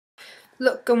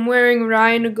Look, I'm wearing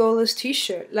Ryan Agola's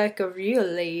t-shirt like a real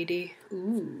lady.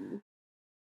 Ooh.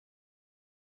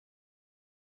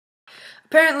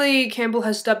 Apparently, Campbell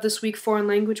has dubbed this week Foreign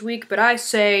Language Week, but I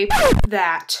say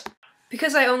that.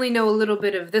 Because I only know a little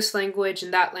bit of this language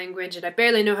and that language, and I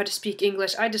barely know how to speak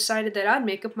English, I decided that I'd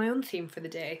make up my own theme for the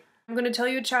day. I'm going to tell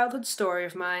you a childhood story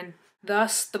of mine.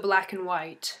 Thus, the black and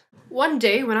white. One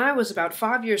day, when I was about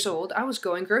 5 years old, I was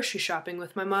going grocery shopping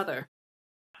with my mother.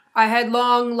 I had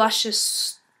long,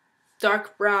 luscious,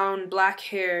 dark brown, black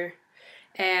hair,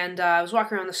 and I was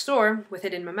walking around the store with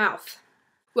it in my mouth.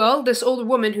 Well, this older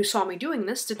woman who saw me doing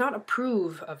this did not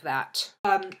approve of that.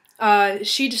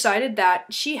 She decided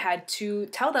that she had to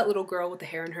tell that little girl with the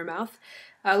hair in her mouth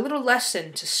a little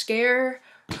lesson to scare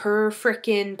her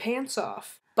frickin' pants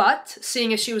off. But,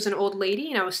 seeing as she was an old lady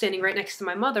and I was standing right next to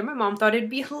my mother, my mom thought it'd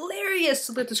be hilarious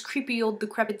to let this creepy old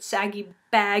decrepit saggy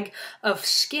bag of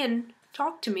skin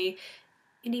talk to me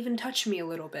and even touch me a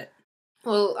little bit.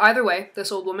 Well, either way, this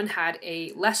old woman had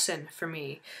a lesson for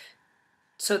me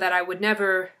so that I would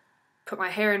never put my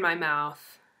hair in my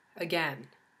mouth again.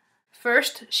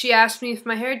 First, she asked me if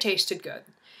my hair tasted good,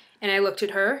 and I looked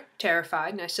at her,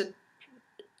 terrified, and I said,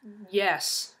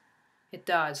 yes, it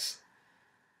does.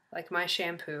 Like my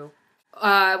shampoo.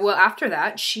 Well, after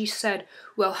that, she said,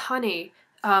 well, honey,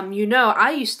 you know,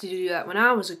 I used to do that when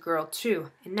I was a girl, too,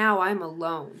 and now I'm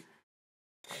alone.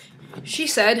 She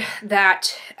said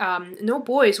that no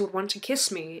boys would want to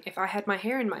kiss me if I had my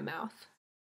hair in my mouth.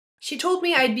 She told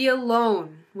me I'd be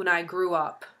alone when I grew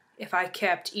up if I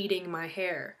kept eating my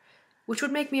hair, which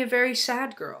would make me a very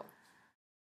sad girl.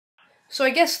 So I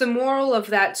guess the moral of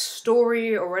that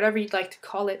story, or whatever you'd like to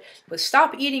call it, was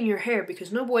stop eating your hair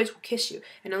because no boys will kiss you.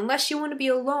 And unless you want to be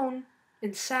alone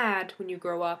and sad when you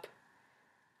grow up,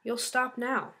 you'll stop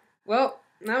now. Well,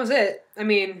 that was it. I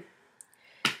mean,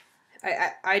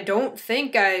 I don't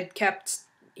think I kept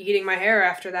eating my hair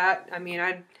after that. I mean,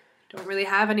 I don't really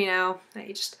have any now.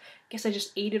 I guess I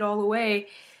just ate it all away.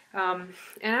 And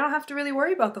I don't have to really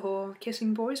worry about the whole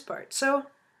kissing boys part. So,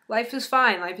 life is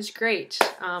fine. Life is great.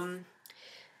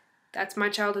 That's my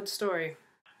childhood story.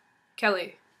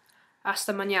 Kelly,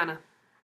 hasta mañana.